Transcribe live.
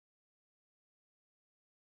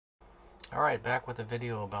Alright, back with a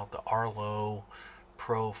video about the Arlo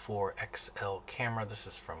Pro 4 XL camera. This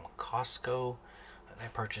is from Costco, and I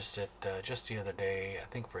purchased it just the other day, I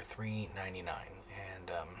think for $3.99.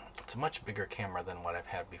 And it's a much bigger camera than what I've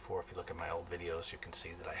had before. If you look at my old videos, you can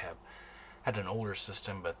see that I have had an older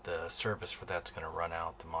system, but the service for that's going to run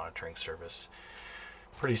out, the monitoring service,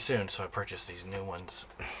 pretty soon. So I purchased these new ones,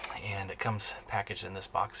 and it comes packaged in this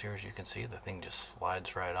box here. As you can see, the thing just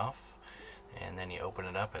slides right off, and then you open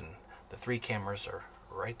it up, and the three cameras are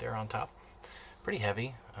right there on top. Pretty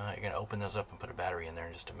heavy. You're going to open those up and put a battery in there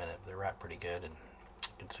in just a minute. They're wrapped pretty good, and you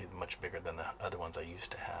can see they're much bigger than the other ones I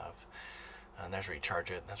used to have. And there's where you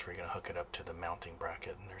charge it. That's where you're going to hook it up to the mounting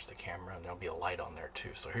bracket, and there's the camera, and there'll be a light on there too.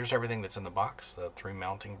 So here's everything that's in the box: the three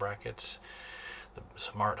mounting brackets, the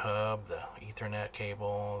smart hub, the Ethernet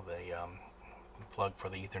cable, the plug for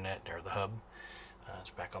the Ethernet, or the hub. It's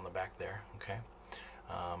back on the back there. Okay.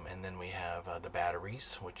 And then we have the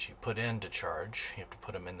batteries, which you put in to charge. You have to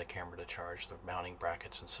put them in the camera to charge. The mounting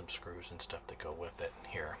brackets and some screws and stuff that go with it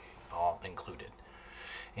here, all included.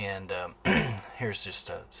 And here's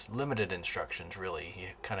just limited instructions, really. You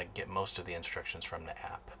kind of get most of the instructions from the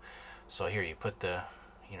app. So here you put the,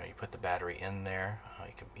 you put the battery in there.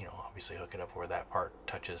 You can, obviously hook it up where that part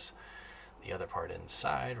touches the other part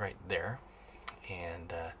inside, right there.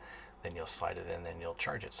 And then you'll slide it in, and you'll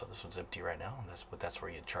charge it. So this one's empty right now. That's where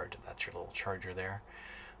you charge it. That's your little charger there.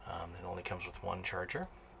 It only comes with one charger,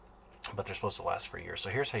 but they're supposed to last for a year. So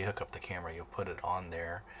here's how you hook up the camera. You'll put it on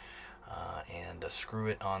there and screw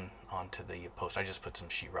it onto the post. I just put some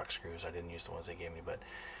sheetrock screws. I didn't use the ones they gave me, but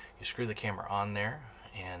you screw the camera on there,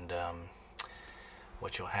 and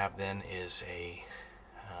what you'll have then is a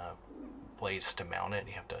blades to mount it.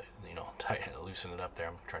 You have to, tighten it, loosen it up there.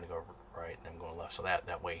 I'm trying to go right, and I'm going left, so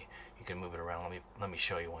that way you can move it around. Let me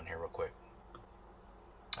show you one here real quick.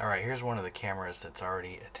 All right, here's one of the cameras that's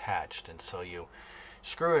already attached, and so you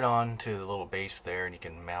screw it on to the little base there, and you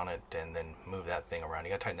can mount it and then move that thing around. You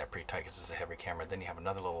gotta tighten that pretty tight because it's a heavy camera. Then you have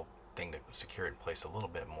another little thing to secure it in place a little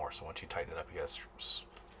bit more. So once you tighten it up, you gotta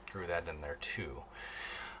screw that in there too.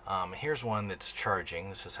 Here's one that's charging.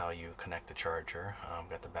 This is how you connect the charger.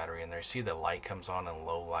 Got the battery in there. You see the light comes on in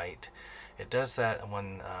low light. It does that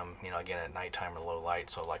when, again, at nighttime or low light.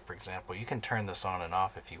 So like, for example, you can turn this on and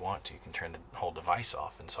off if you want to. You can turn the whole device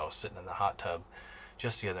off. And so I was sitting in the hot tub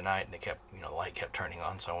just the other night, and it kept, the light kept turning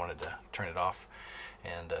on, so I wanted to turn it off.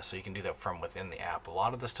 And so you can do that from within the app. A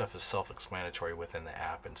lot of the stuff is self-explanatory within the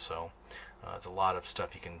app, and so there's a lot of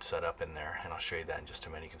stuff you can set up in there, and I'll show you that in just a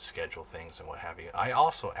minute. You can schedule things and what have you. I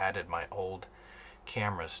also added my old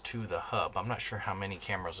cameras to the hub. I'm not sure how many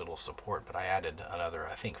cameras it'll support, but I added another,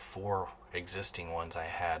 I think 4 existing ones I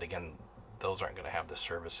had. Again, those aren't going to have the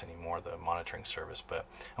service anymore, the monitoring service, but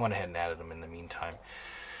I went ahead and added them in the meantime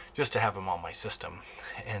just to have them on my system.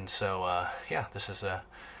 And so yeah, this is a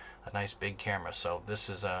nice big camera. So this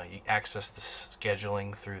is you access the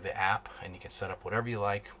scheduling through the app, and you can set up whatever you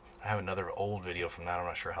like. I have another old video from that. I'm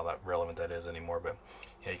not sure how relevant that is anymore, but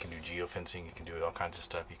yeah, you can do geofencing, you can do all kinds of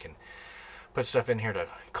stuff. You can put stuff in here to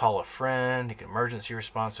call a friend. You can emergency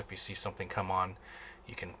response. If you see something come on,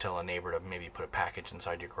 you can tell a neighbor to maybe put a package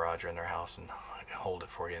inside your garage or in their house and hold it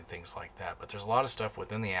for you and things like that. But there's a lot of stuff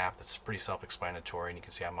within the app that's pretty self-explanatory, and you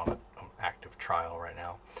can see I'm on an active trial right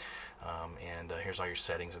now. And here's all your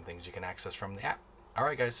settings and things you can access from the app. All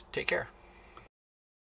right, guys, take care.